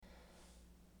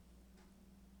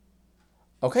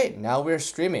Okay, now we're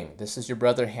streaming. This is your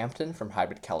brother Hampton from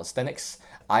Hybrid Calisthenics.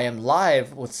 I am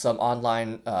live with some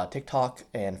online TikTok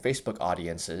and Facebook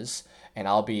audiences, and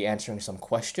I'll be answering some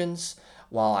questions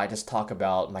while I just talk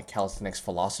about my calisthenics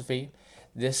philosophy.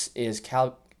 This is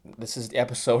This is the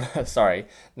episode, sorry,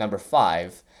 number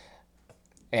 5,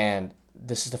 and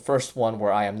this is the first one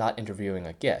where I am not interviewing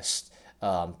a guest.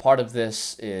 Part of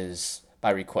this is by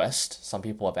request. Some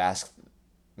people have asked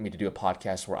me to do a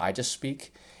podcast where I just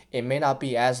speak. It may not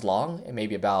be as long. It may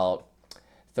be about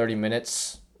 30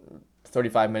 minutes,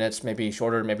 35 minutes, maybe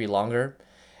shorter, maybe longer.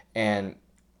 And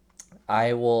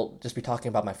I will just be talking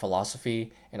about my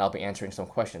philosophy and I'll be answering some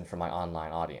questions from my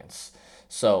online audience.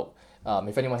 So,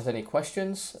 if anyone has any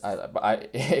questions,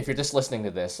 if you're just listening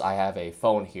to this, I have a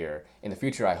phone here. In the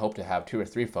future, I hope to have 2 or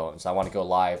 3 phones. I want to go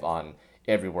live on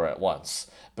everywhere at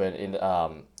once.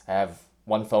 I have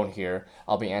one phone here.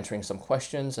 I'll be answering some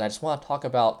questions, and I just want to talk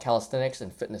about calisthenics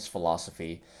and fitness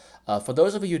philosophy. For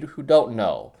those of you who don't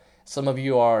know, some of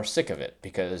you are sick of it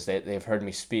because they've heard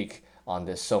me speak on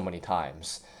this so many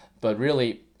times. But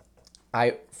really,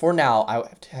 for now, I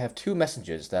have 2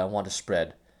 messages that I want to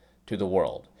spread to the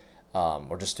world,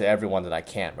 or just to everyone that I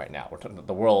can right now.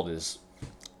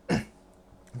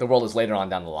 The world is later on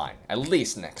down the line, at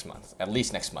least next month. At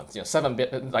least next month. 7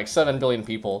 billion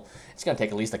people. It's gonna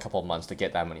take at least a couple of months to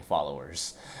get that many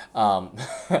followers. Um,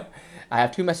 I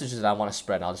have 2 messages that I want to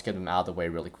spread, and I'll just get them out of the way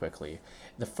really quickly.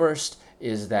 The first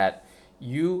is that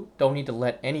you don't need to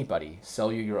let anybody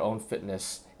sell you your own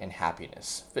fitness and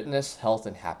happiness. Fitness, health,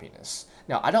 and happiness.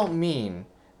 Now, I don't mean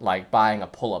like buying a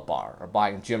pull-up bar or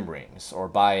buying gym rings or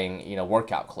buying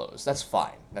workout clothes. That's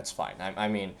fine. That's fine. I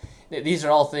mean, these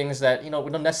are all things that we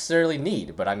don't necessarily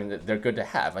need, but I mean they're good to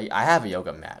have. I have a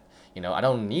yoga mat. I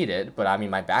don't need it, but I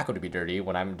mean my back would be dirty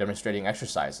when I'm demonstrating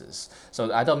exercises.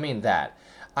 So I don't mean that.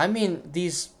 I mean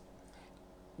these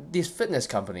fitness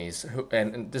companies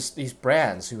these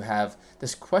brands who have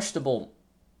this questionable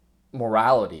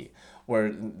morality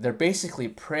where they're basically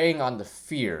preying on the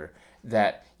fear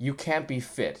that you can't be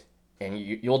fit and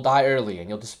you'll die early and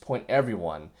you'll disappoint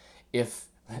everyone if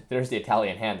there's the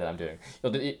Italian hand that I'm doing.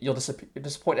 You'll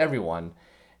disappoint everyone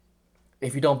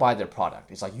if you don't buy their product.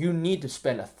 It's like you need to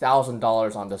spend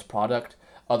 $1,000 on this product,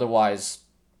 otherwise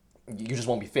you just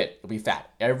won't be fit. You'll be fat.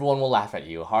 Everyone will laugh at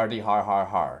you. Hardy, har, har,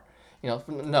 har.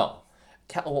 No.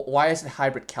 Why is it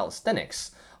hybrid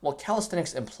calisthenics? Well,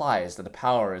 calisthenics implies that the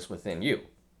power is within you.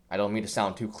 I don't mean to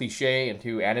sound too cliche and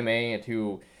too anime and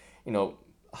too,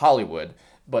 Hollywood,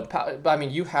 but I mean,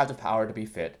 you have the power to be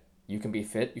fit. You can be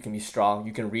fit, you can be strong,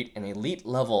 you can reach an elite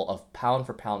level of pound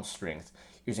for pound strength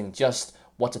using just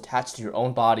what's attached to your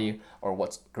own body or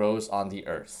what grows on the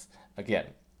earth. Again,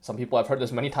 some people have heard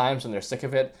this many times and they're sick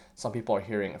of it. Some people are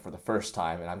hearing it for the first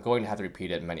time, and I'm going to have to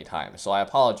repeat it many times. So I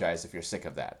apologize if you're sick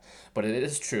of that. But it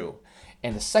is true.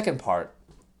 And the second part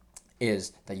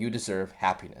is that you deserve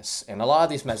happiness. And a lot of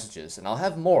these messages, and I'll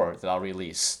have more that I'll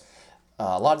release,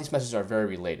 a lot of these messages are very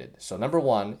related. So number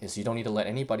 1 is you don't need to let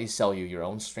anybody sell you your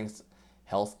own strength,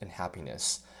 health, and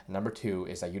happiness. And number 2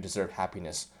 is that you deserve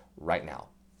happiness right now.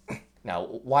 Now,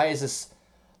 why is this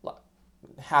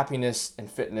happiness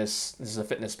and fitness? This is a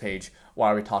fitness page.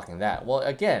 Why are we talking that? Well,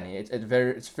 again,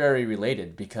 it's very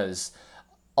related because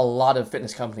a lot of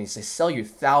fitness companies, they sell you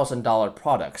 $1,000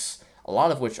 products, a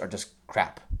lot of which are just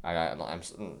crap. I'm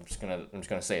just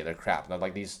gonna say they're crap. They're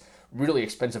like these really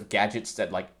expensive gadgets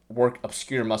that like work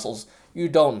obscure muscles. You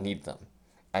don't need them.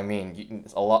 I mean,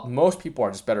 most people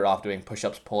are just better off doing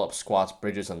push-ups, pull-ups, squats,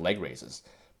 bridges, and leg raises.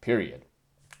 Period.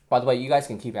 By the way, you guys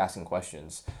can keep asking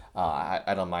questions.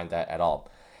 I don't mind that at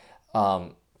all.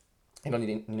 Um, you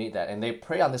don't need that, and they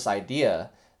prey on this idea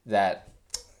that,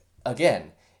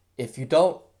 again, if you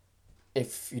don't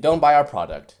buy our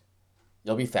product,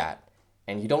 you'll be fat,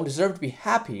 and you don't deserve to be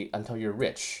happy until you're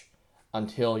rich,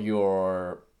 until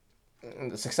you're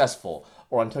successful,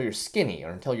 or until you're skinny,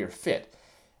 or until you're fit.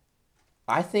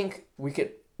 I think we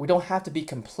don't have to be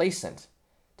complacent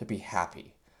to be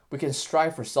happy. We can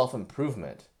strive for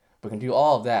self-improvement. We can do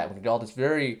all of that. We can do all this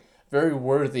very, very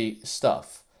worthy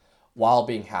stuff while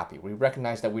being happy. We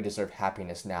recognize that we deserve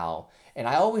happiness now. And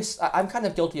I'm kind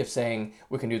of guilty of saying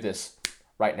we can do this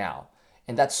right now.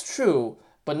 And that's true,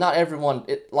 but not everyone,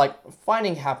 like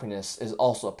finding happiness is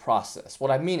also a process. What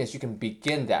I mean is you can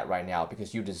begin that right now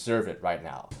because you deserve it right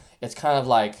now. It's kind of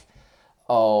like,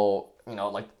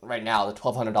 like right now, the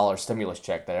 $1,200 stimulus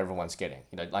check that everyone's getting.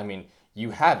 I mean,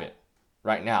 you have it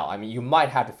right now. I mean, you might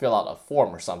have to fill out a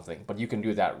form or something, but you can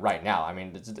do that right now. I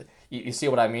mean, you see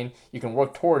what I mean? You can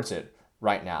work towards it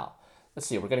right now. Let's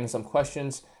see, we're getting some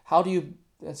questions.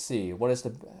 Let's see, what is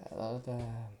the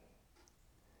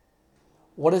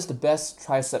what is the best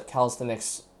tricep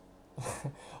calisthenics?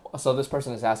 So this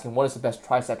person is asking, what is the best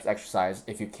triceps exercise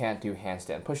if you can't do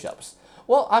handstand push-ups?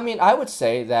 Well, I mean, I would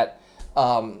say that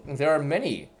there are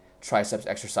many triceps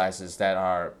exercises that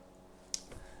are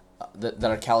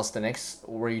calisthenics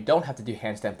where you don't have to do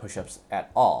handstand push-ups at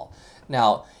all.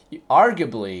 Now,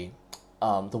 arguably,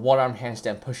 the one-arm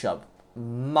handstand push-up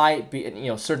might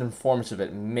be, certain forms of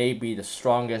it may be the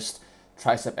strongest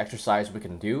tricep exercise we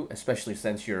can do, especially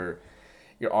since your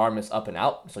arm is up and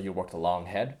out, so you work the long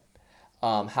head.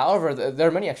 However, there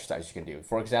are many exercises you can do.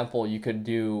 For example, you could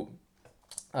do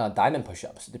diamond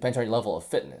push-ups. It depends on your level of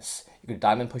fitness. You can do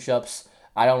diamond push-ups.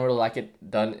 I don't really like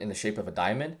it done in the shape of a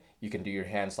diamond. You can do your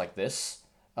hands like this,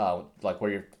 like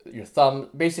where your thumb,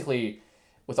 basically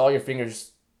with all your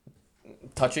fingers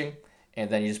touching, and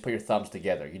then you just put your thumbs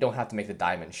together. You don't have to make the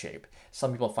diamond shape.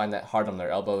 Some people find that hard on their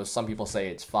elbows. Some people say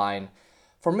it's fine.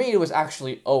 For me, it was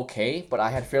actually okay, but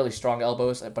I had fairly strong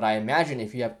elbows. But I imagine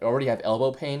if you already have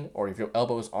elbow pain, or if your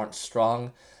elbows aren't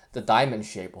strong, the diamond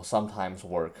shape will sometimes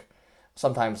work,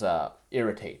 sometimes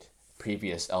irritate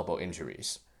previous elbow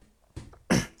injuries.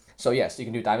 So yes, you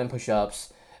can do diamond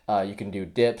push-ups, you can do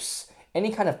dips,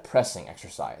 any kind of pressing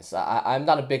exercise. I'm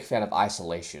not a big fan of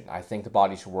isolation. I think the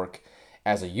body should work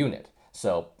as a unit.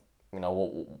 So,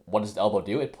 what does the elbow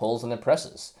do? It pulls and it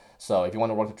presses. So if you want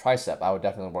to work the tricep, I would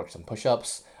definitely work some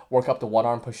push-ups, work up to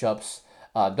one-arm push-ups.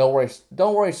 Don't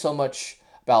worry so much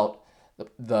about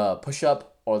the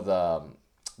push-up or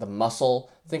the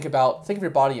muscle. Think of your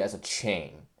body as a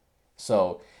chain.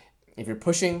 So if you're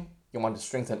pushing, you want to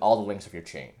strengthen all the links of your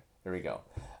chain. There we go.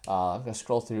 I'm gonna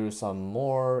scroll through some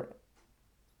more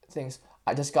things.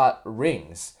 I just got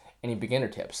rings. Any beginner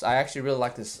tips? I actually really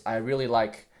like this. I really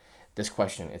like this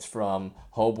question. It's from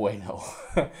Ho Bueno.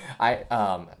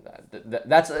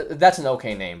 That's an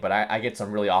okay name, but I get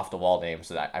some really off the wall names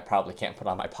that I probably can't put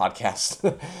on my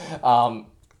podcast. I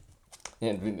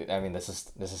mean, this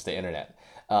is the internet.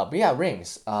 But yeah,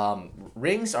 rings.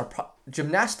 Rings are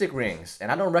gymnastic rings,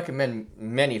 and I don't recommend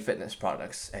many fitness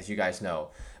products, as you guys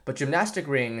know. But gymnastic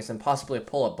rings and possibly a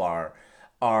pull-up bar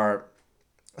are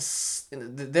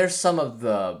there's some of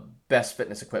the best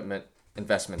fitness equipment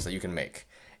investments that you can make,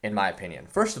 in my opinion.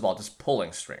 First of all, just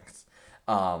pulling strength.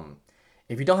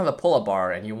 If you don't have a pull-up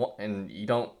bar and you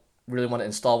don't really want to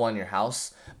install one in your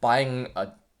house, buying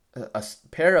a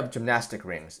pair of gymnastic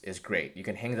rings is great. You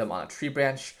can hang them on a tree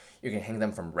branch, you can hang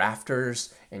them from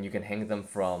rafters, and you can hang them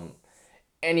from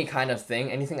any kind of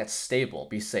thing, anything that's stable,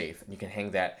 be safe, and you can hang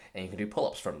that and you can do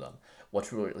pull-ups from them.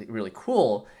 What's really, really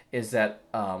cool is that,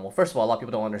 first of all, a lot of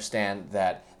people don't understand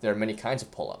that there are many kinds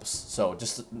of pull-ups. So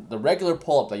just the regular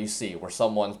pull-up that you see where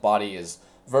someone's body is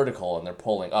vertical and they're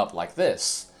pulling up like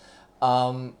this,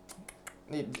 an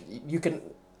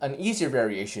easier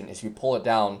variation is you pull it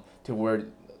down to where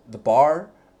the bar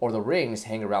or the rings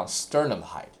hang around sternum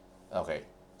height. Okay.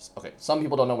 Some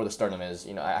people don't know where the sternum is.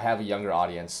 I have a younger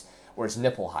audience where it's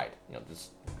nipple height.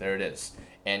 Just there it is.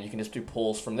 And you can just do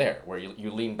pulls from there, where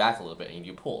you lean back a little bit and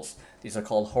you do pulls. These are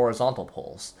called horizontal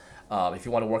pulls. If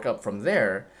you want to work up from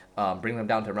there, bring them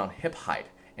down to around hip height,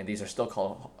 and these are still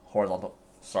called horizontal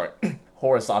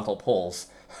pulls.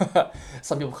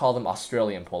 Some people call them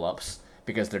Australian pull-ups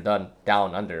because they're done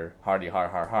down under, hardy har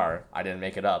har har. I didn't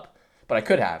make it up, but I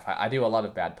could have. I do a lot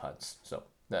of bad puns, so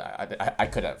I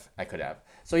could have.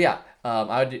 So yeah,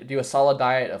 I would do a solid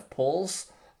diet of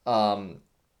pulls,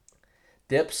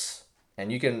 dips. And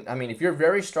you can, if you're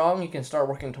very strong, you can start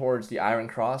working towards the Iron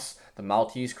Cross, the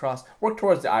Maltese Cross. Work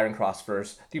towards the Iron Cross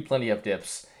first. Do plenty of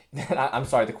dips. I'm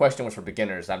sorry, the question was for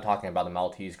beginners. I'm talking about the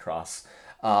Maltese Cross.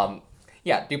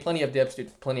 Yeah, do plenty of dips, do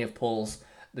plenty of pulls.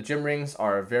 The gym rings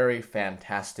are a very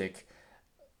fantastic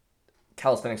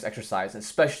calisthenics exercise,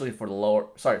 especially for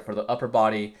the upper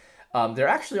body. There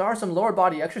actually are some lower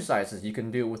body exercises you can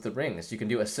do with the rings. You can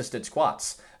do assisted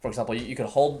squats. For example, you can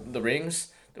hold the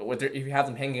rings. If you have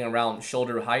them hanging around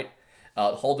shoulder height,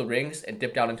 hold the rings and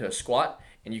dip down into a squat,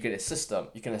 and you can assist them.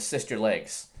 You can assist your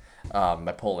legs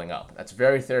by pulling up. That's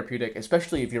very therapeutic,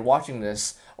 especially if you're watching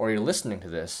this or you're listening to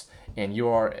this, and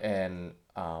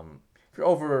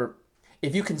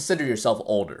if you consider yourself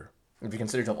older. If you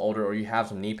consider yourself older, or you have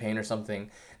some knee pain or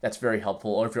something, that's very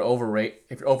helpful. Or if you're overweight,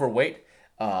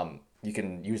 you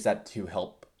can use that to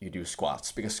help you do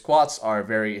squats, because squats are a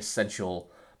very essential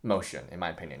motion, in my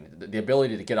opinion. The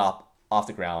ability to get off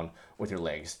the ground with your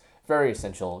legs, very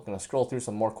essential. I'm gonna scroll through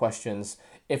some more questions.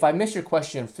 If I miss your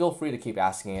question, feel free to keep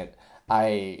asking it.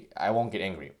 I won't get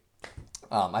angry.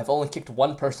 I've only kicked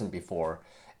one person before,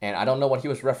 and I don't know what he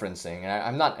was referencing. And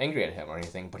I'm not angry at him or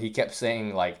anything, but he kept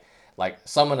saying like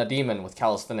summon a demon with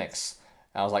calisthenics.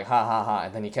 I was like, ha ha ha,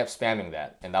 and then he kept spamming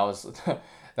that, and that was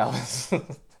That was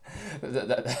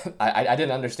I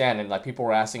didn't understand, and like people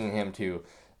were asking him to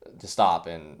stop,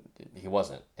 and he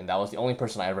wasn't, and that was the only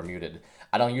person I ever muted.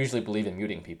 I don't usually believe in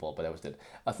muting people, but that was it.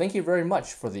 Thank you very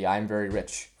much for the I'm very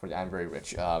rich for the I'm very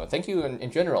rich. Thank you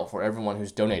in general for everyone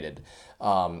who's donated.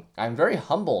 I'm very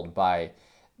humbled by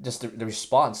just the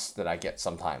response that I get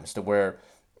sometimes to where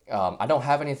I don't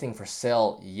have anything for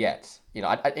sale yet. You know,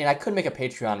 and I could make a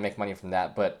Patreon and make money from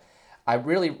that, but I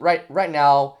really right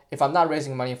now, if I'm not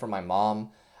raising money for my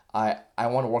mom, I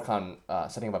want to work on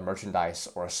setting up a merchandise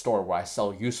or a store where I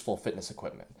sell useful fitness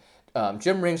equipment.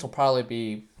 Gym rings will probably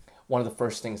be one of the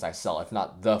first things I sell, if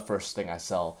not the first thing I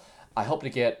sell. I hope to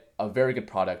get a very good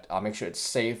product. I'll make sure it's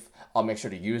safe. I'll make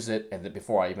sure to use it, and then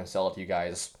before I even sell it to you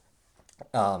guys,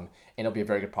 and it'll be a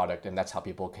very good product, and that's how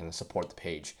people can support the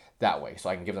page that way. So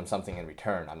I can give them something in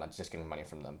return. I'm not just getting money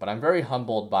from them. But I'm very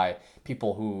humbled by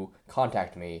people who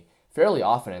contact me fairly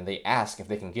often, and they ask if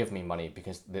they can give me money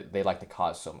because they like the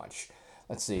cause so much.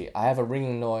 Let's see. I have a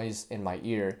ringing noise in my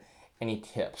ear. Any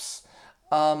tips?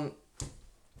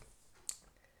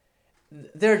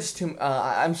 There are just too.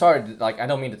 I'm sorry. Like I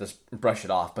don't mean to just brush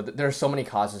it off, but there are so many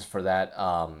causes for that.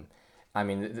 I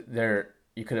mean, there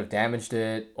you could have damaged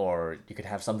it, or you could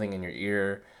have something in your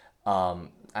ear.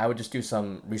 I would just do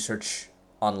some research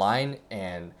online,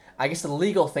 and I guess the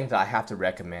legal thing that I have to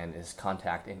recommend is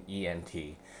contact an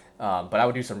ENT. But I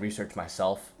would do some research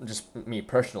myself. Just me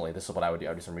personally, this is what I would do.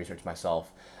 I would do some research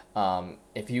myself.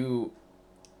 If you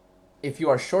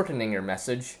are shortening your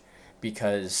message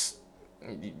because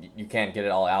you can't get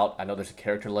it all out, I know there's a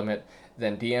character limit,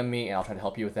 then DM me and I'll try to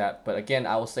help you with that. But again,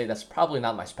 I will say that's probably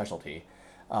not my specialty.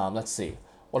 Let's see.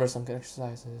 What are some good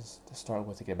exercises to start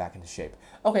with to get back into shape?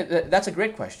 Okay, that's a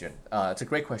great question. It's a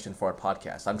great question for a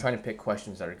podcast. I'm trying to pick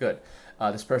questions that are good.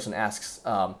 This person asks,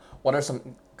 what are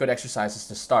some good exercises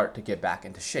to start to get back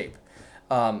into shape?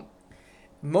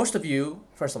 Most of you,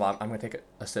 first of all, I'm going to take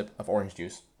a sip of orange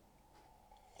juice.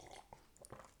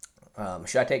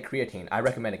 Should I take creatine? I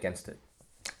recommend against it.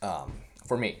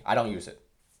 For me, I don't use it.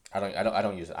 I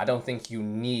don't use it. I don't think you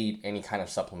need any kind of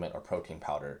supplement or protein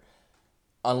powder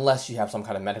unless you have some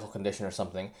kind of medical condition or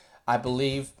something. I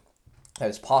believe that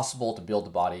it's possible to build the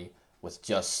body with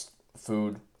just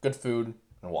food, good food,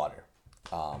 and water.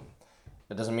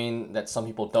 It doesn't mean that some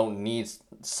people don't need,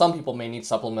 some people may need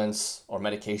supplements or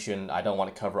medication. I don't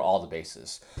want to cover all the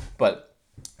bases. But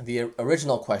the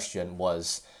original question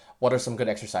was, what are some good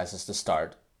exercises to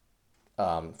start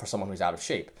for someone who's out of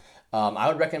shape? I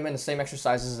would recommend the same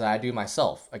exercises that I do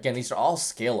myself. Again, these are all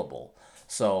scalable.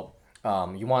 So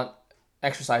you want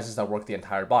exercises that work the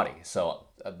entire body. So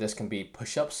this can be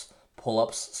push-ups,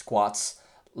 pull-ups, squats,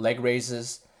 leg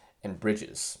raises, and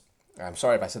bridges. I'm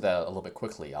sorry if I said that a little bit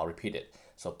quickly. I'll repeat it.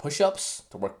 So push-ups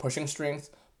to work pushing strength,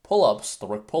 pull-ups to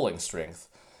work pulling strength,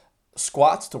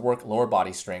 squats to work lower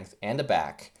body strength and the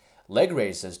back, leg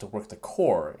raises to work the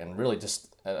core and really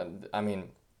just, the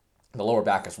lower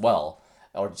back as well,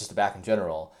 or just the back in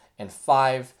general, and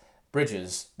 5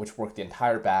 bridges, which work the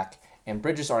entire back. And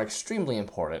bridges are extremely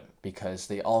important because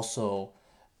they also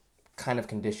kind of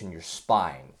condition your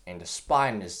spine, and the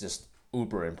spine is just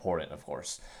uber important, of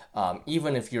course.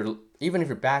 Even if your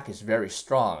back is very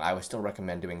strong, I would still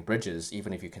recommend doing bridges,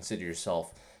 even if you consider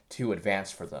yourself too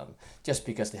advanced for them, just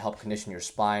because they help condition your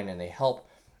spine and they help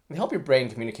your brain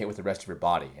communicate with the rest of your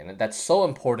body. And that's so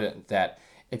important that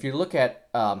if you look at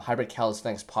Hybrid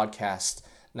Calisthenics podcast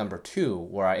number 2,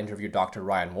 where I interviewed Dr.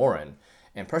 Ryan Warren,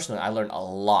 and personally, I learned a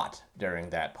lot during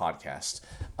that podcast.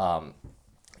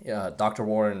 Dr.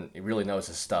 Warren really knows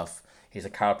his stuff. He's a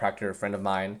chiropractor, friend of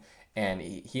mine, and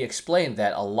he explained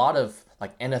that a lot of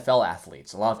like NFL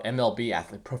athletes, a lot of MLB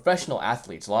athletes, professional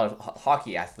athletes, a lot of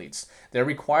hockey athletes, they're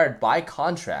required by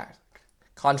contract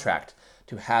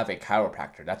to have a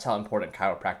chiropractor. That's how important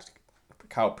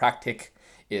chiropractic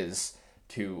is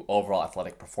to overall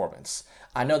athletic performance.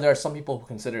 I know there are some people who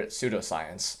consider it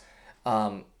pseudoscience.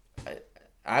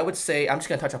 I would say, I'm just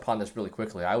going to touch upon this really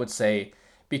quickly. I would say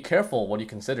be careful what you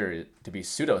consider to be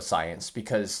pseudoscience,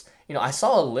 because, I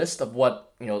saw a list of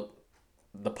what,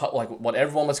 what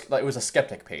everyone was, like, it was a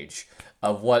skeptic page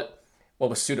of what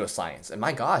was pseudoscience. And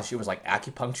my gosh, it was like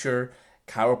acupuncture,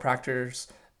 chiropractors,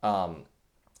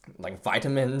 like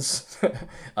vitamins,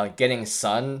 getting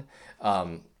sun,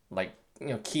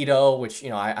 keto, which,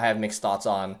 I have mixed thoughts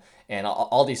on, and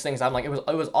all these things. I'm like, it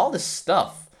was all this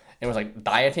stuff. It was like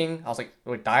dieting. I was like,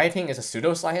 wait, dieting is a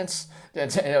pseudoscience?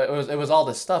 It was all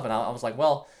this stuff. And I was like,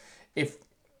 well, if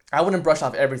I wouldn't brush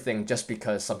off everything just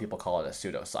because some people call it a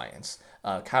pseudoscience.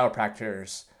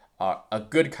 Chiropractors a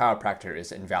good chiropractor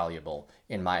is invaluable,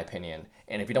 in my opinion.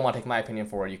 And if you don't want to take my opinion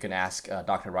for it, you can ask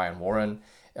Dr. Ryan Warren.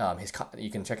 You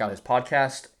can check out his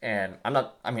podcast, and I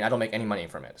don't make any money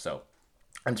from it, so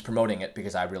I'm just promoting it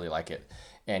because I really like it.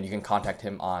 And you can contact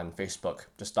him on Facebook,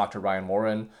 just Dr. Ryan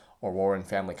Warren or Warren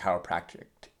Family Chiropractic.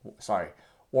 Sorry,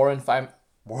 Warren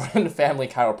Warren Family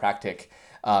Chiropractic.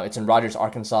 It's in Rogers,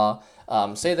 Arkansas.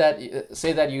 Say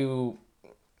that you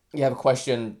have a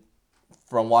question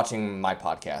from watching my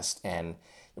podcast, and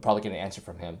you'll probably get an answer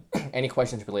from him. Any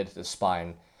questions related to the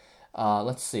spine?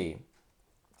 Let's see.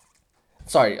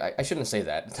 Sorry, I shouldn't say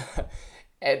that.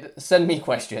 And send me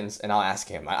questions and I'll ask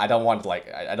him. I don't want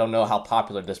to I don't know how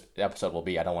popular this episode will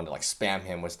be. I don't want to spam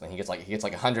him with he gets like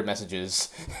 100 messages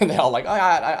and they're all like, oh,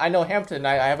 I know Hampton.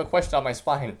 I have a question on my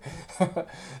spine.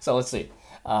 So let's see.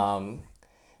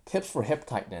 Tips for hip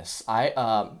tightness.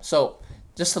 So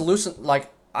just to loosen,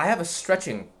 I have a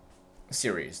stretching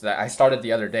series that I started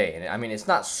the other day, and I mean it's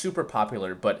not super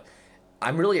popular, but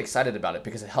I'm really excited about it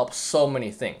because it helps so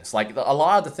many things. A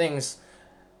lot of the things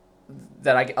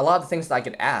that I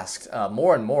get asked,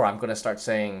 more and more I'm going to start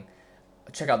saying,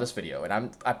 check out this video.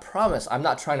 And I promise I'm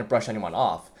not trying to brush anyone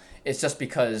off. It's just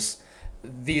because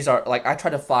these are I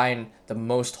try to find the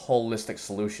most holistic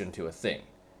solution to a thing.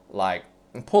 Like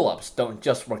pull-ups don't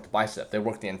just work the bicep, they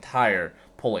work the entire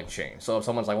pulling chain. So if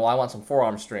someone's like, well, I want some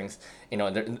forearm strength,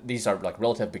 these are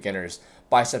relative beginners,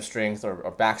 bicep strength or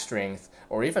back strength,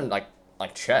 or even like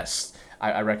chest,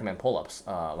 I recommend pull-ups,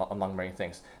 among many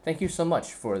things. Thank you so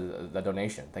much for the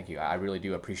donation. Thank you. I really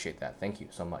do appreciate that. Thank you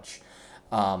so much.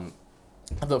 For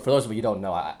those of you who don't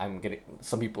know, I'm getting,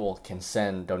 some people can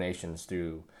send donations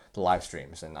through the live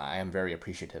streams, and I am very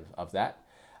appreciative of that.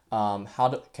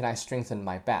 Can I strengthen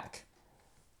my back?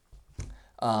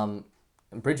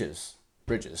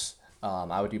 Bridges.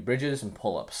 I would do bridges and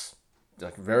pull-ups.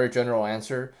 Very general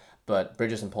answer, but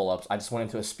bridges and pull-ups. I just went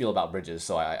into a spiel about bridges,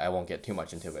 so I won't get too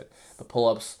much into it. But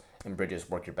pull-ups and bridges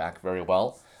work your back very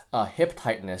well. Hip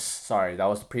tightness. Sorry, that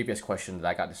was the previous question that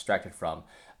I got distracted from.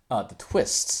 The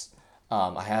twists.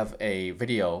 I have a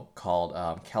video called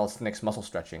Calisthenics Muscle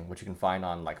Stretching, which you can find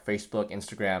on Facebook,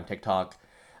 Instagram, TikTok.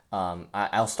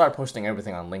 I'll start posting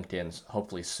everything on LinkedIn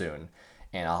hopefully soon,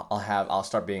 and I'll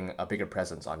start being a bigger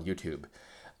presence on YouTube.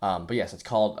 But yes, it's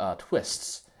called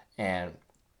twists, and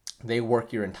they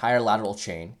work your entire lateral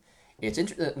chain.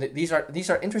 These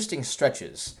are interesting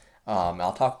stretches.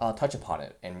 I'll touch upon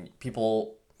it, and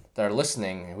people that are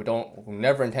listening who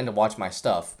never intend to watch my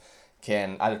stuff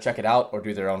can either check it out or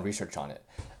do their own research on it.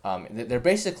 They're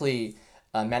basically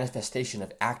a manifestation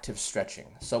of active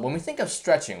stretching. So when we think of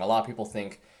stretching, a lot of people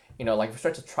think, if we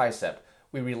stretch a tricep,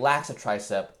 we relax a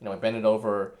tricep, we bend it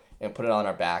over and put it on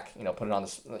our back, put it on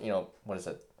this, what is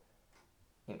it?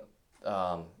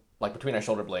 Between our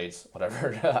shoulder blades,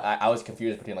 whatever. I was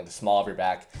confused between the small of your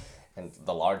back and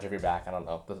the large of your back. I don't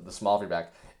know, the small of your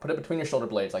back. Put it between your shoulder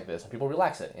blades like this, and people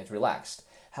relax it. It's relaxed.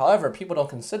 However, people don't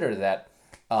consider that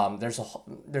there's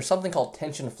something called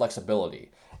tension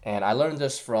flexibility, and I learned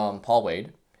this from Paul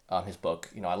Wade, his book.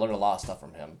 I learned a lot of stuff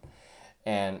from him,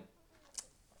 and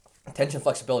tension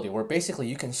flexibility, where basically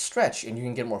you can stretch and you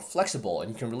can get more flexible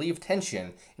and you can relieve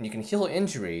tension and you can heal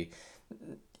injury.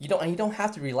 You don't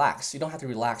have to relax. You don't have to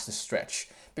relax to stretch,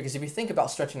 because if you think about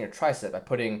stretching your tricep by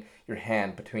putting your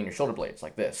hand between your shoulder blades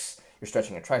like this, you're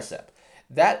stretching your tricep.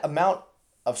 That amount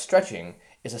of stretching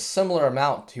is a similar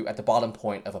amount to at the bottom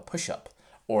point of a push-up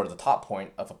or the top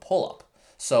point of a pull-up.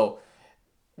 So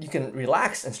you can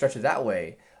relax and stretch it that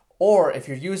way. Or if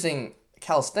you're using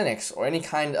calisthenics or any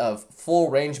kind of full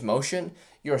range motion,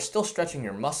 you're still stretching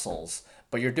your muscles,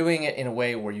 but you're doing it in a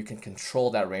way where you can control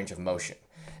that range of motion.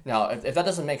 Now, if that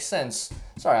doesn't make sense,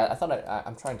 sorry, I thought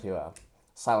I'm trying to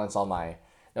silence all my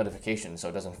notifications so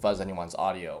it doesn't fuzz anyone's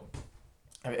audio.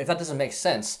 If that doesn't make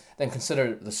sense, then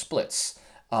consider the splits.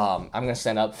 I'm going to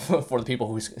stand up for the people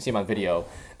who see my video.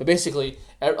 But basically,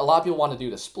 a lot of people want to do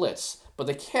the splits, but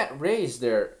they can't raise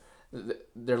their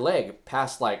leg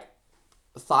past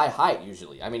thigh height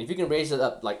usually. I mean, if you can raise it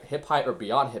up hip height or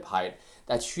beyond hip height,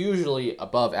 that's usually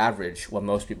above average what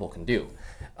most people can do.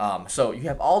 So you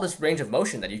have all this range of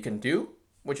motion that you can do,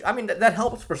 which, I mean, that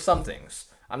helps for some things.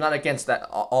 I'm not against that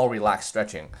all relaxed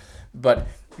stretching, but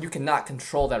you cannot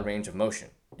control that range of motion.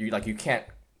 You can't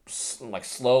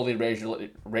slowly raise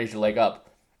your leg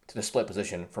up to the split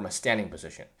position from a standing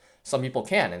position. Some people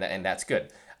can, and that's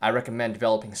good. I recommend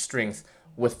developing strength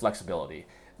with flexibility.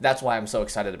 That's why I'm so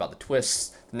excited about the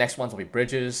twists. The next ones will be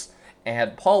bridges,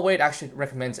 and Paul Wade actually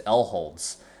recommends L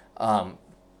holds,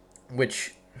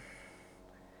 which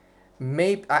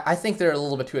I think they're a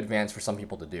little bit too advanced for some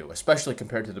people to do, especially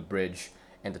compared to the bridge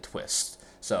and the twist.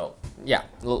 So yeah,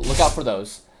 look out for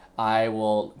those. I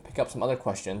will pick up some other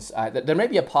questions. There may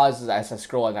be a pause as I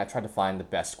scroll and I try to find the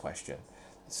best question.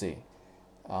 Let's see.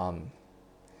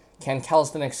 Can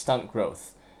calisthenics stunt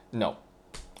growth? No.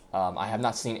 I have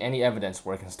not seen any evidence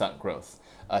where it can stunt growth,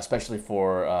 especially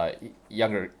for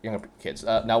younger kids.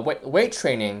 Now, weight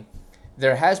training,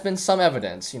 there has been some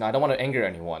evidence. I don't want to anger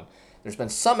anyone. There's been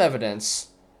some evidence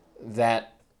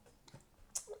that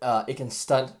it can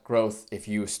stunt growth if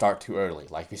you start too early,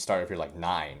 like if you're like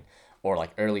 9 or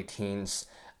like early teens.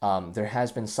 There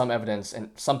has been some evidence, and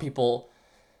some people,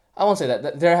 I won't say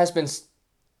that there has been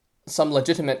some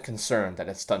legitimate concern that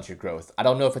it stunts your growth. I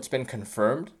don't know if it's been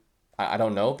confirmed. I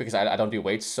don't know because I don't do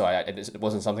weights, so it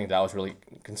wasn't something that I was really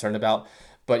concerned about.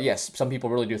 But yes, some people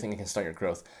really do think it can stunt your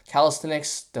growth.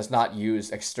 Calisthenics does not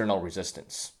use external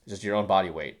resistance, it's just your own body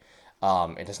weight.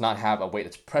 It does not have a weight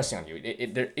that's pressing on you.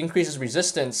 It increases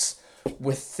resistance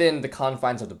within the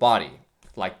confines of the body,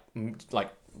 like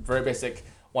very basic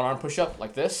one arm push up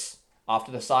like this, off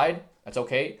to the side. That's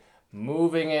okay.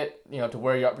 Moving it, to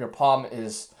where your palm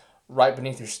is right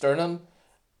beneath your sternum,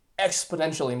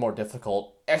 exponentially more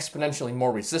difficult, exponentially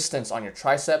more resistance on your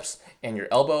triceps and your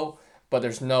elbow, but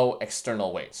there's no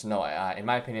external weights. No, in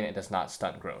my opinion, it does not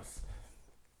stunt growth.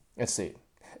 Let's see.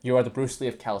 You are the Bruce Lee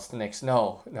of calisthenics.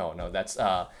 No. That's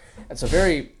a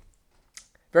very,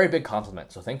 very big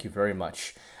compliment. So thank you very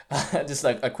much. Just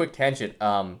like a quick tangent.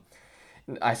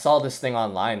 I saw this thing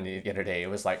online the other day. It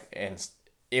was like, and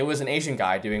it was an Asian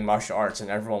guy doing martial arts, and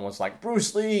everyone was like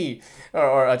Bruce Lee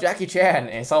or Jackie Chan.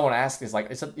 And someone asked,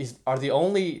 are the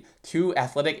only two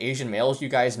athletic Asian males you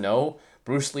guys know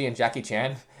Bruce Lee and Jackie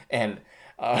Chan? And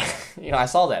I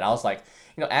saw that. I was like,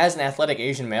 as an athletic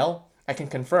Asian male, I can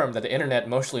confirm that the internet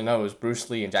mostly knows Bruce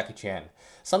Lee and Jackie Chan.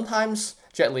 Sometimes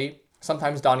Jet Li,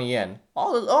 sometimes Donnie Yen.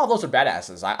 All those are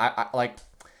badasses. I like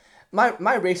my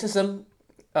racism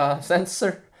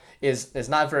sensor is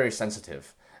not very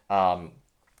sensitive.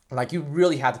 Like you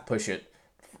really have to push it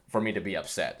for me to be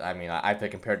upset. I mean, I've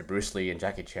been compared to Bruce Lee and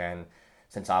Jackie Chan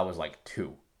since I was like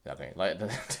 2. I mean,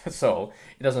 so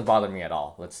it doesn't bother me at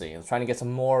all. Let's see. I'm trying to get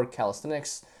some more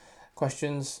calisthenics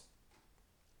questions.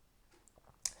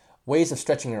 Ways of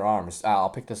stretching your arms. I'll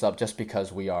pick this up just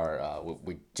because we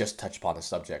just touched upon the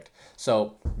subject.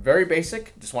 So very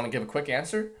basic. Just want to give a quick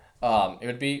answer. It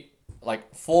would be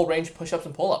like full range push-ups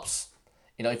and pull-ups.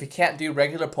 If you can't do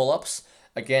regular pull-ups,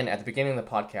 again, at the beginning of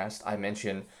the podcast, I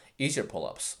mentioned easier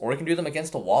pull-ups, or you can do them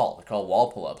against a wall. They're called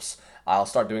wall pull-ups. I'll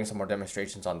start doing some more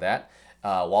demonstrations on that.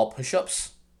 Wall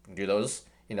push-ups, you can do those.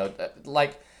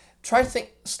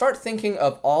 Start thinking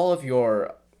of all of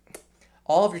your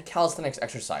calisthenics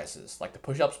exercises, like the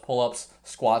push-ups, pull-ups,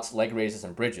 squats, leg raises,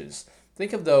 and bridges.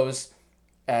 Think of those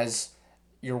as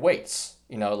your weights.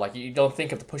 Like you don't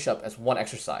think of the push-up as one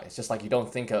exercise, just like you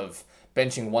don't think of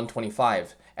benching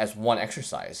 125 as one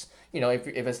exercise.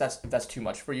 If that's too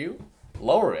much for you,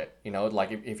 lower it.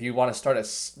 Like if you want to start at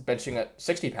benching at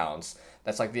 60 pounds,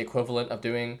 that's like the equivalent of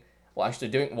doing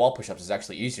wall push-ups is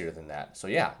actually easier than that. So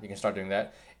yeah, you can start doing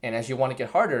that. And as you want to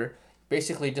get harder,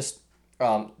 basically just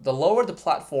the lower the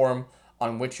platform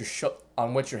on which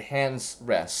your hands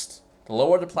rest,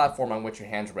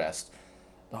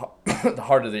 the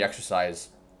harder the exercise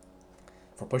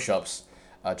for push-ups,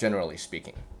 generally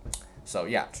speaking. So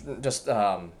yeah, just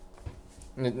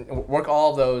work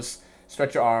all of those,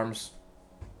 stretch your arms,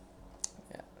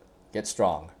 get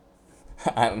strong.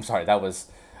 I'm sorry, that was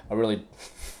a really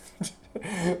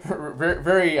very,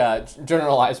 very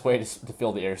generalized way to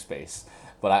fill the airspace.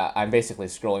 But I'm basically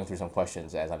scrolling through some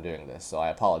questions as I'm doing this, so I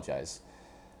apologize.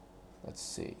 Let's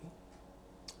see.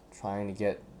 Trying to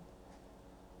get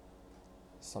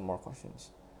some more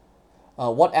questions.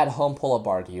 What at-home pull-up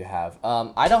bar do you have?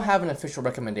 I don't have an official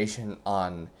recommendation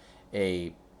on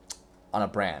a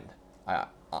brand.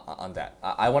 On that,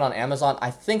 I went on Amazon.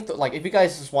 I think that, like, if you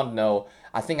guys just want to know,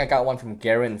 I think I got one from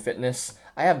Garin Fitness.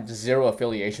 I have zero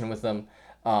affiliation with them.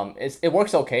 It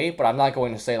works okay, but I'm not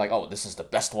going to say like, oh, this is the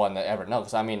best one that ever. No,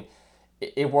 because I mean,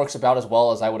 it works about as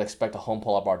well as I would expect a home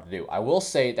pull-up bar to do. I will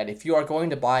say that if you are going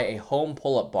to buy a home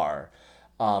pull-up bar,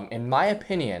 in my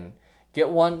opinion, get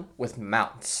one with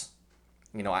mounts.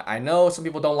 I know some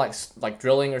people don't like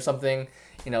drilling or something.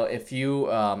 If you're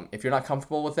not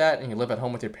comfortable with that and you live at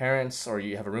home with your parents or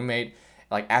you have a roommate,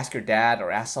 like ask your dad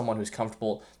or ask someone who's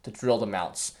comfortable to drill the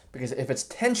mounts. Because if it's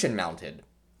tension mounted,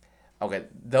 okay,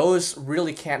 those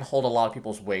really can't hold a lot of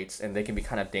people's weights and they can be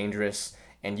kind of dangerous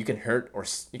and you can hurt or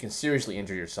you can seriously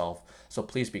injure yourself. So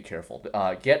please be careful.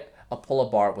 Get a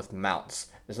pull-up bar with mounts.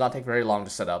 It does not take very long to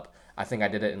set up. I think I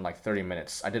did it in like 30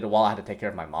 minutes. I did it while I had to take care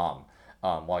of my mom.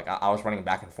 I was running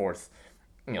back and forth,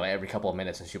 every couple of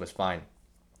minutes and she was fine.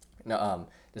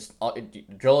 Just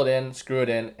drill it in, screw it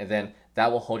in, and then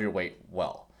that will hold your weight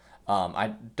well.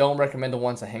 I don't recommend the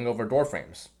ones that hang over door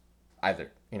frames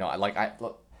either. You know,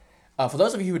 for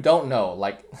those of you who don't know,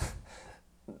 like,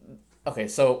 okay,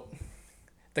 so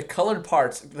the colored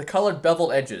parts, the colored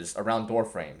beveled edges around door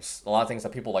frames, a lot of things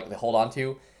that people like they hold on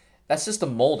to, that's just the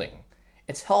molding.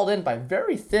 It's held in by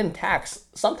very thin tacks,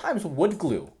 sometimes wood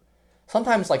glue.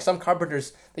 Sometimes, like some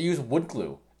carpenters, they use wood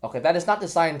glue. Okay, that is not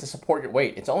designed to support your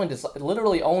weight. It's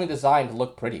literally only designed to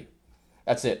look pretty.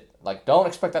 That's it. Like, don't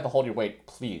expect that to hold your weight,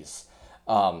 please.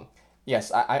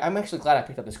 Yes, I'm actually glad I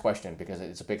picked up this question because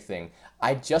it's a big thing.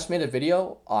 I just made a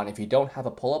video on if you don't have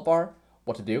a pull-up bar,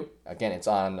 what to do. Again, it's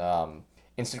on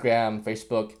Instagram,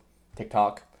 Facebook,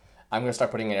 TikTok. I'm gonna start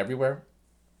putting it everywhere.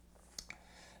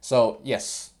 So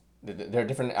yes, there are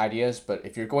different ideas, but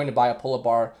if you're going to buy a pull-up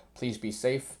bar, please be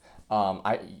safe.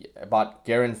 I bought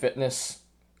Garin Fitness,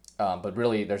 but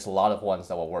really there's a lot of ones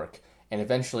that will work. And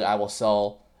eventually I will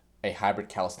sell a hybrid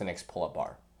calisthenics pull-up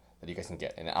bar that you guys can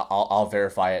get, and I'll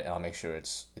verify it and I'll make sure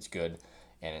it's good,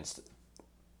 and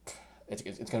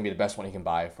it's gonna be the best one you can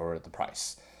buy for the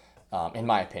price, in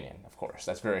my opinion. Of course,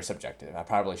 that's very subjective. I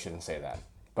probably shouldn't say that,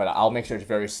 but I'll make sure it's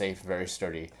very safe, very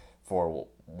sturdy for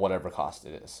whatever cost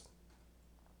it is.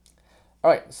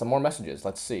 All right, some more messages.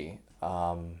 Let's see.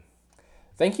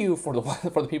 Thank you for the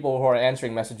for the people who are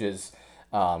answering messages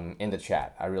in the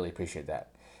chat. I really appreciate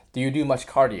that. Do you do much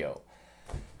cardio?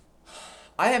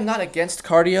 I am not against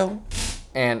cardio,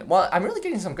 and well, I'm really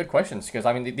getting some good questions because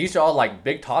I mean these are all like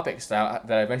big topics that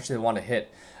I eventually want to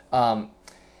hit. The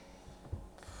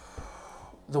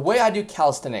way I do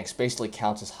calisthenics basically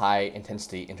counts as high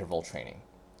intensity interval training.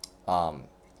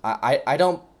 I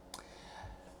don't.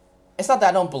 It's not that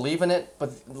I don't believe in it,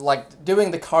 but like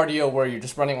doing the cardio where you're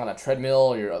just running on a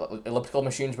treadmill or your elliptical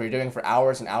machines where you're doing for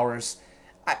hours and hours,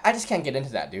 I just can't get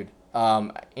into that, dude.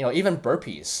 Even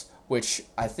burpees, which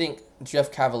I think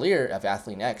Jeff Cavalier of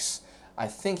Athlean X, I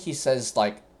think he says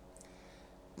like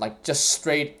just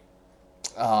straight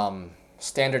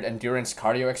standard endurance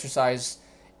cardio exercise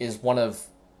is one of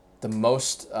the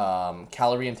most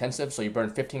calorie intensive. So you burn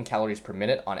 15 calories per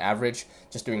minute on average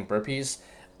just doing burpees.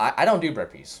 I don't do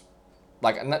burpees.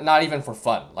 Like not even for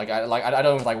fun. I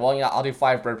don't like, well, yeah, I'll do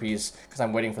 5 burpees because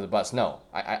I'm waiting for the bus. No,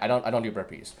 I don't do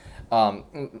burpees.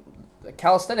 The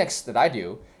calisthenics that I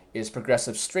do is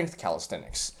progressive strength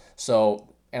calisthenics. So,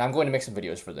 and I'm going to make some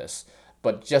videos for this,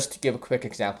 but just to give a quick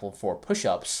example for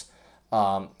push-ups,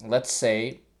 let's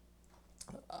say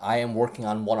I am working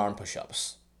on one-arm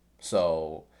push-ups.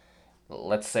 So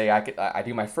let's say I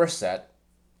do my first set.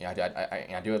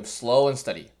 I do it slow and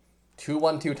steady,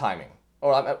 2-1-2 timing,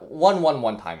 or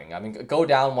 1-1-1 timing. I mean, go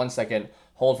down 1 second,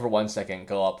 hold for 1 second,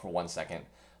 go up for 1 second,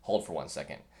 hold for 1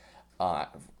 second.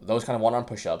 Those kind of one-arm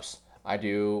push-ups, I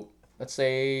do, let's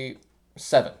say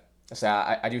 7. Let's say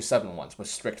I do 7 ones with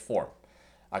strict form.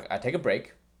 I take a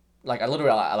break, like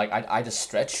I just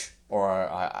stretch, or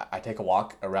I take a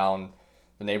walk around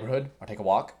the neighborhood, or take a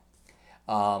walk.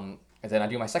 And then I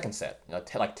do my second set.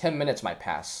 Like 10 minutes might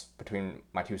pass between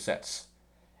my 2 sets,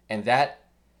 and that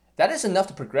is enough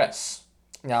to progress.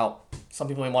 Now, some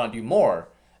people may want to do more.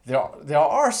 There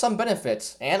are some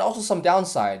benefits and also some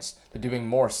downsides to doing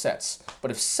more sets.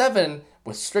 But if 7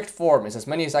 with strict form is as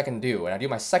many as I can do, and I do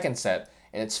my second set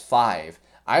and it's 5,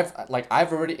 I've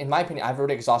already, in my opinion, I've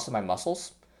already exhausted my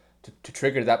muscles to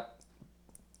trigger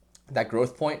that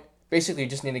growth point. Basically, you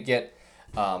just need to get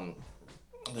the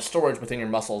storage within your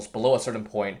muscles below a certain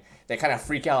point. They kind of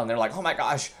freak out and they're like, oh my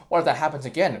gosh, what if that happens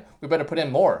again? We better put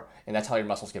in more. And that's how your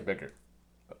muscles get bigger.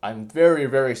 I'm very,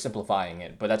 very simplifying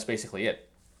it, but that's basically it.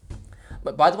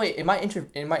 But by the way, in my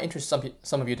interest,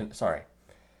 some of you, sorry,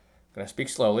 I'm gonna speak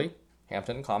slowly.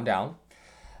 Hampton, calm down.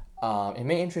 It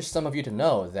may interest some of you to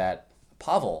know that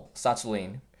Pavel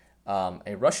Tsatsouline,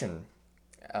 a Russian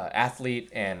athlete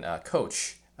and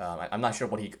coach, I'm not sure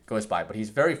what he goes by, but he's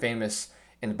very famous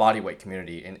in the bodyweight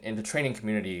community, in the training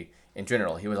community in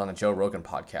general. He was on the Joe Rogan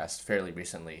podcast fairly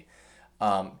recently.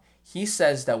 He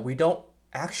says that we don't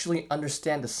actually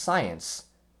understand the science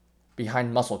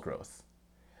behind muscle growth.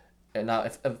 And now,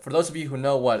 if for those of you who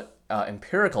know what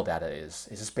empirical data is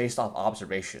just based off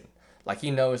observation. Like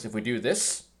he knows if we do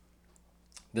this,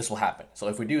 this will happen. So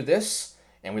if we do this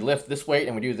and we lift this weight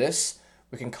and we do this,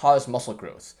 we can cause muscle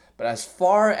growth. But as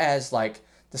far as like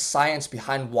the science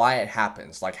behind why it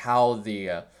happens, like how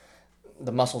the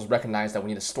muscles recognize that we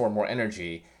need to store more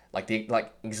energy, like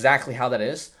exactly how that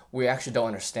is, we actually don't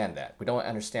understand that. We don't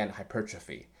understand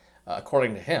hypertrophy,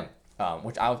 according to him,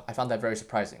 which I found that very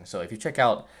surprising. So if you check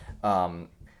out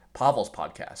Pavel's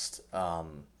podcast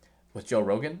with Joe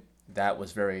Rogan, that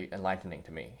was very enlightening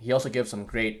to me. He also gives some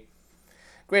great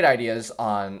ideas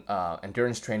on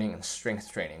endurance training and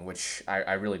strength training, which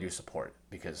I really do support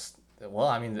because Well,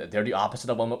 I mean, they're the opposite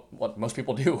of what most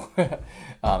people do.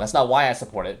 That's not why I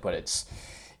support it, but it's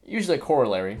usually a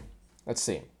corollary. Let's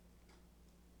see.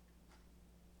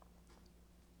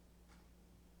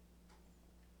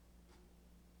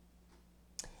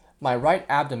 My right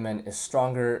abdomen is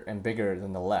stronger and bigger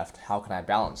than the left. How can I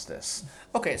balance this?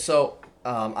 Okay, so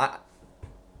I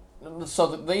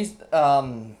so these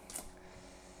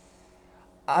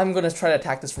I'm gonna try to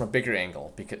attack this from a bigger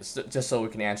angle because just so we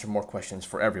can answer more questions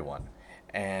for everyone.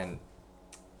 And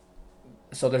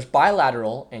so there's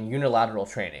bilateral and unilateral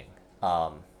training.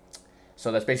 Um,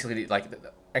 so that's basically like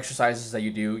the exercises that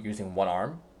you do using one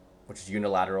arm, which is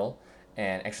unilateral,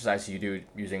 and exercises you do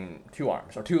using two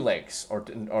arms or two legs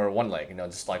or one leg.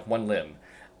 Just like one limb,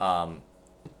 um,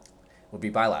 would be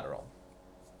bilateral.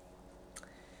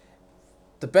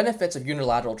 The benefits of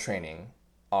unilateral training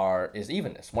is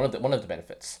evenness. One of the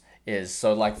benefits is,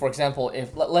 so like for example,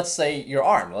 if let's say your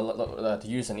arm, to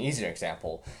use an easier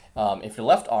example, if your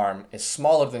left arm is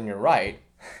smaller than your right,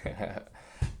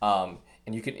 and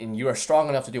you are strong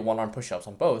enough to do one arm push-ups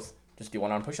on both, just do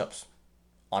one arm push-ups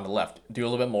on the left. Do a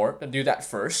little bit more, but do that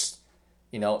first,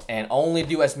 and only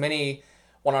do as many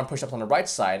one arm push-ups on the right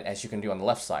side as you can do on the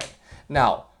left side.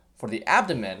 Now, for the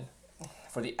abdomen,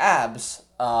 for the abs,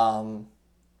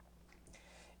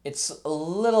 it's a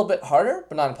little bit harder,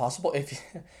 but not impossible. If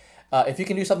you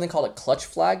can do something called a clutch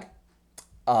flag,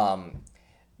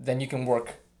 then you can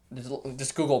work.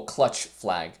 Just Google clutch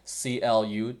flag,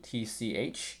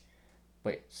 CLUTCH.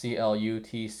 Wait,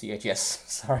 CLUTCH. Yes,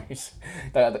 sorry,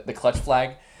 the clutch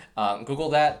flag. Google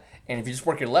that, and if you just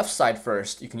work your left side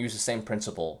first, you can use the same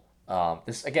principle.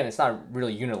 This again, it's not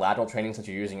really unilateral training since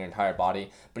you're using your entire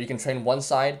body, but you can train one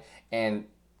side and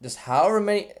just however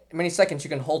many seconds you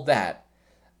can hold that,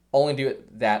 only do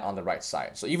that on the right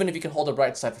side. So even if you can hold the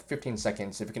right side for 15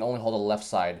 seconds, if you can only hold the left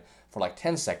side for like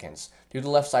 10 seconds, do the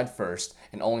left side first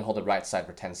and only hold the right side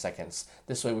for 10 seconds.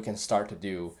 This way we can start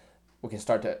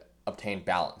to obtain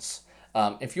balance.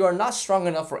 If you are not strong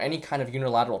enough for any kind of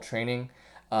unilateral training,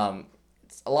 a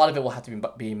lot of it will have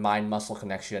to be mind-muscle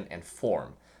connection and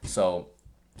form. So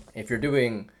if you're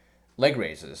doing leg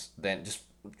raises, then just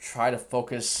try to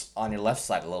focus on your left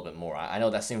side a little bit more. I know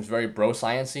that seems very bro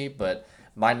sciencey, but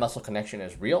mind muscle connection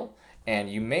is real,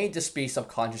 and you may just be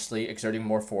subconsciously exerting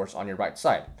more force on your right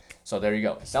side. So there you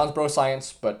go. It sounds bro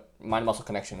science, but mind muscle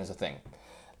connection is a thing.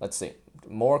 Let's see.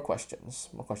 More questions.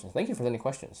 Thank you for any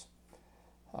questions.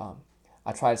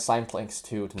 I tried sine planks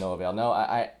too, to no avail. No,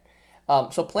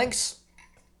 so planks,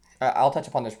 I'll touch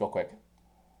upon this real quick.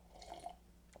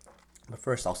 But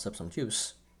first, I'll sip some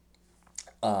juice.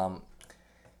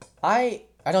 I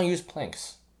don't use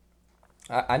planks.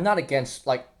 I'm not against,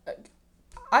 like,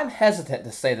 I'm hesitant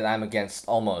to say that I'm against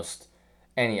almost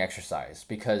any exercise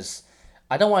because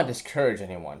I don't want to discourage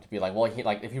anyone to be like, well,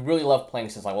 if you really love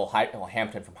planks, it's like, well,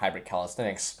 Hampton from Hybrid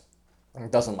Calisthenics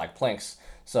doesn't like planks,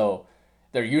 so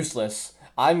they're useless.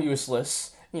 I'm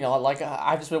useless.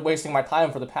 I've just been wasting my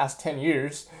time for the past 10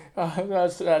 years. Now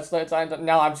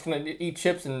I'm just going to eat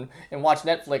chips and watch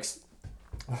Netflix.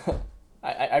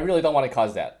 I really don't want to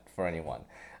cause that for anyone.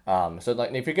 So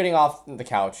like if you're getting off the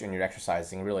couch and you're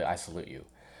exercising, really, I salute you.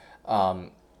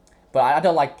 But I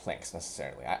don't like planks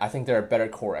necessarily. I think there are better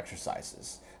core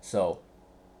exercises. So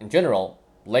in general,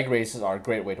 leg raises are a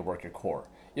great way to work your core.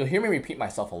 You'll hear me repeat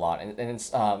myself a lot, and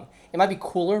it might be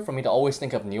cooler for me to always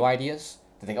think of new ideas,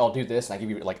 to think, oh, do this, and I give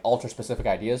you like ultra specific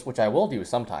ideas, which I will do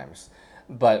sometimes.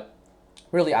 But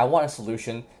really, I want a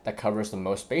solution that covers the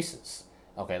most bases.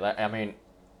 Okay, I mean,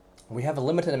 we have a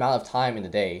limited amount of time in the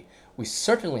day. We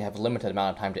certainly have a limited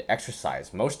amount of time to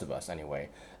exercise, most of us anyway.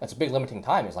 That's a big limiting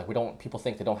time. Is like people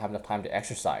think they don't have enough time to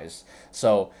exercise.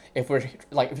 So if you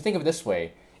think of it this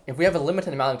way, if we have a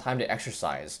limited amount of time to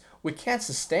exercise, we can't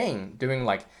sustain doing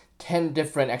like 10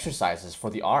 different exercises for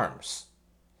the arms.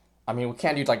 I mean, we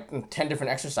can't do like 10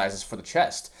 different exercises for the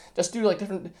chest. Just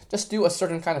do a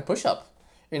certain kind of push-up.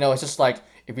 It's just like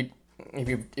if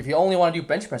you only want to do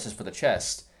bench presses for the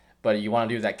chest, but you want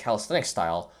to do that calisthenics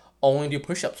style, only do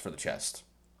push-ups for the chest.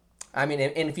 I mean,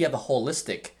 and if you have a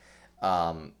holistic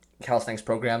calisthenics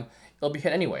program, it'll be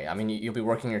hit anyway. I mean, you'll be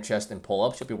working your chest in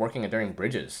pull-ups. You'll be working it during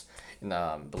bridges,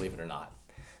 believe it or not.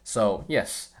 So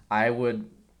yes, I would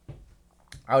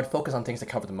focus on things that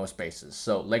cover the most bases.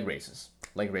 So leg raises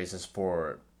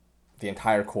for the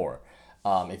entire core.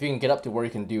 If you can get up to where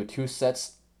you can do 2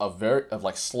 sets of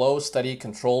like slow, steady,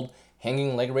 controlled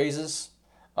hanging leg raises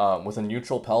with a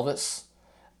neutral pelvis,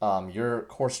 your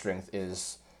core strength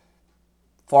is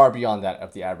far beyond that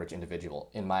of the average individual,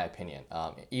 in my opinion.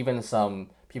 Even some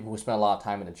people who spend a lot of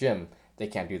time in the gym, they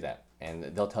can't do that. and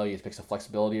they'll tell you it's because of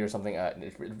flexibility or something.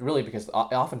 It's really because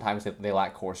oftentimes they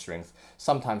lack core strength,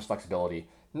 sometimes flexibility.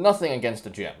 Nothing against the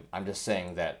gym. I'm just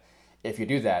saying that if you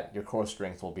do that, your core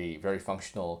strength will be very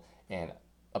functional and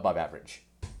above average.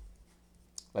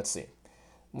 Let's see.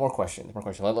 More questions. More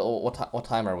questions. What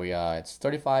time are we? It's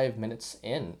 35 minutes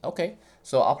in. Okay.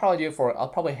 So I'll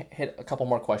probably hit a couple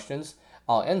more questions.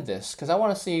 I'll end this because I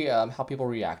want to see how people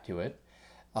react to it.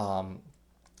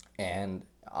 And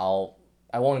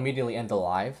I won't immediately end the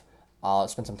live. I'll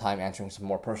spend some time answering some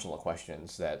more personal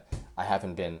questions that I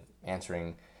haven't been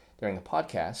answering during the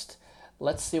podcast.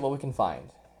 Let's see what we can find.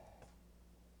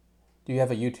 Do you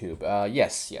have a YouTube?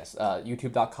 Yes.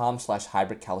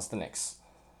 YouTube.com/hybrid calisthenics.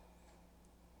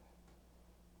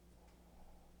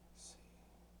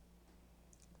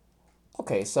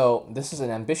 Okay, so this is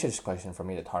an ambitious question for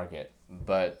me to target,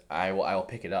 but I will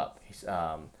pick it up.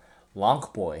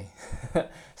 Lonk Boy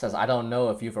says, I don't know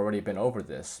if you've already been over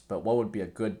this, but what would be a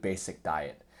good basic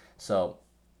diet? So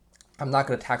I'm not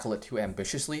going to tackle it too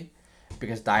ambitiously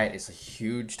because diet is a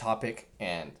huge topic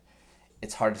and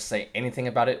it's hard to say anything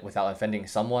about it without offending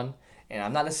someone. And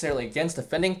I'm not necessarily against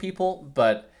offending people,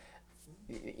 but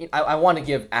I want to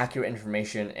give accurate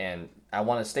information and I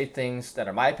want to state things that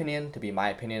are my opinion to be my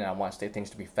opinion, and I want to state things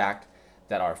to be fact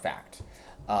that are fact.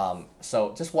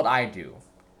 So just what I do.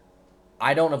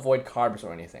 I don't avoid carbs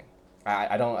or anything.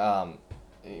 I don't,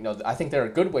 I think there are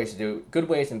good ways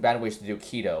and bad ways to do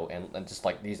keto and just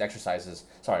like these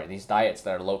these diets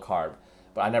that are low carb,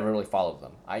 but I never really followed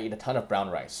them. I eat a ton of brown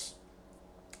rice.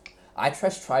 I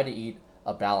just try to eat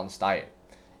a balanced diet.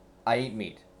 I eat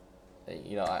meat.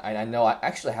 I know I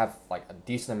actually have like a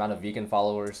decent amount of vegan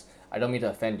followers. I don't mean to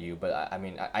offend you, but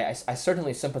I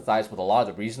certainly sympathize with a lot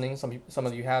of the reasoning some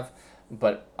of you have,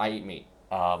 but I eat meat.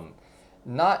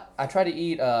 I try to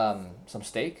eat some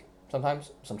steak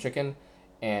sometimes, some chicken,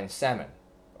 and salmon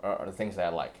are the things that I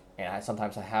like. And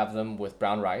sometimes I have them with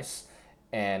brown rice.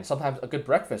 And sometimes a good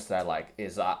breakfast that I like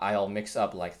is I'll mix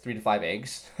up like 3 to 5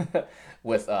 eggs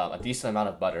with a decent amount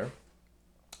of butter.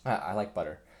 I like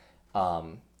butter.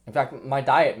 In fact, my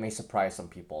diet may surprise some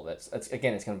people. It's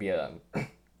going to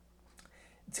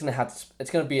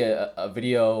be a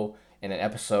video and an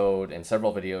episode and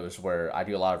several videos where I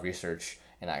do a lot of research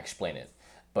and I explain it.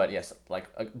 But yes, like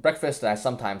a breakfast that I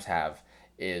sometimes have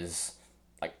is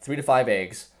like 3 to 5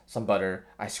 eggs, some butter.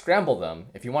 I scramble them.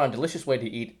 If you want a delicious way to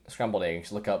eat scrambled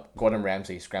eggs, look up Gordon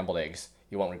Ramsay scrambled eggs.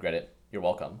 You won't regret it. You're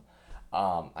welcome.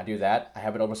 I do that. I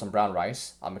have it over some brown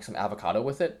rice. I'll mix some avocado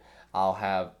with it. I'll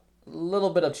have a little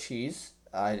bit of cheese.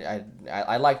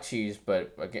 I like cheese,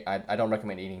 but again, I don't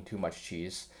recommend eating too much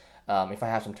cheese. If I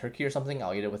have some turkey or something,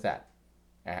 I'll eat it with that.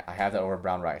 I have that over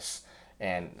brown rice.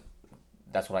 And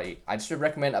that's what I eat. I just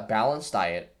recommend a balanced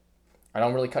diet. I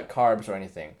don't really cut carbs or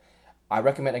anything. I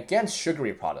recommend against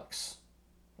sugary products.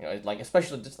 Like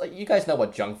especially just like you guys know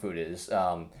what junk food is.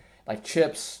 Like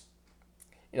chips,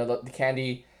 the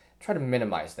candy. Try to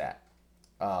minimize that.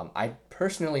 I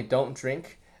personally don't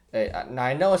drink. Now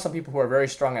I know some people who are very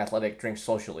strong and athletic drink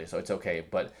socially, so it's okay.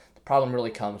 But the problem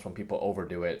really comes when people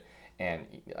overdo it. And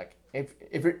like if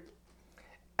you're,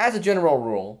 as a general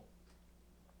rule,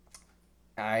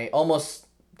 I almost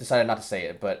decided not to say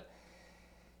it, but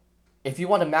if you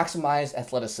want to maximize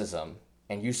athleticism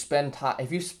and you spend time,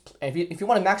 if you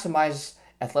want to maximize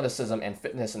athleticism and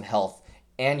fitness and health,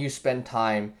 and you spend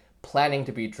time planning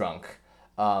to be drunk,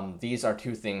 these are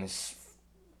two things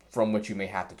from which you may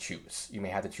have to choose. You may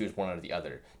have to choose one or the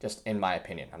other, just in my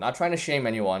opinion. I'm not trying to shame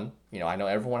anyone. I know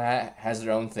everyone has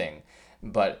their own thing,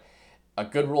 but a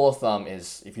good rule of thumb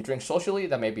is if you drink socially,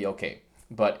 that may be okay.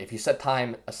 But if you set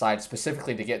time aside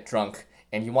specifically to get drunk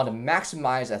and you want to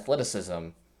maximize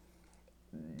athleticism,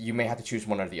 you may have to choose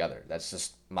one or the other. That's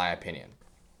just my opinion.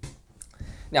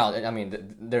 Now, I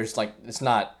mean, there's like, it's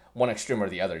not one extreme or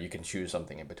the other. You can choose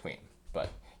something in between. But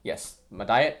yes, my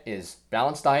diet is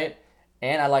balanced diet,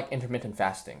 and I like intermittent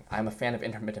fasting. I'm a fan of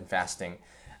intermittent fasting.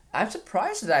 I'm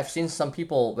surprised that I've seen some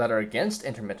people that are against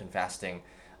intermittent fasting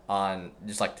on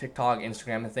just like TikTok,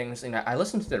 Instagram, and things. And I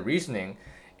listened to their reasoning,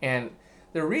 and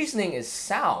their reasoning is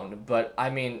sound, but I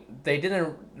mean, they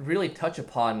didn't really touch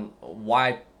upon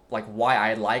why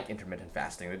I like intermittent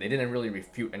fasting. They didn't really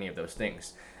refute any of those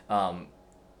things.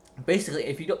 Basically,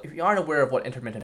 if you aren't aware of what intermittent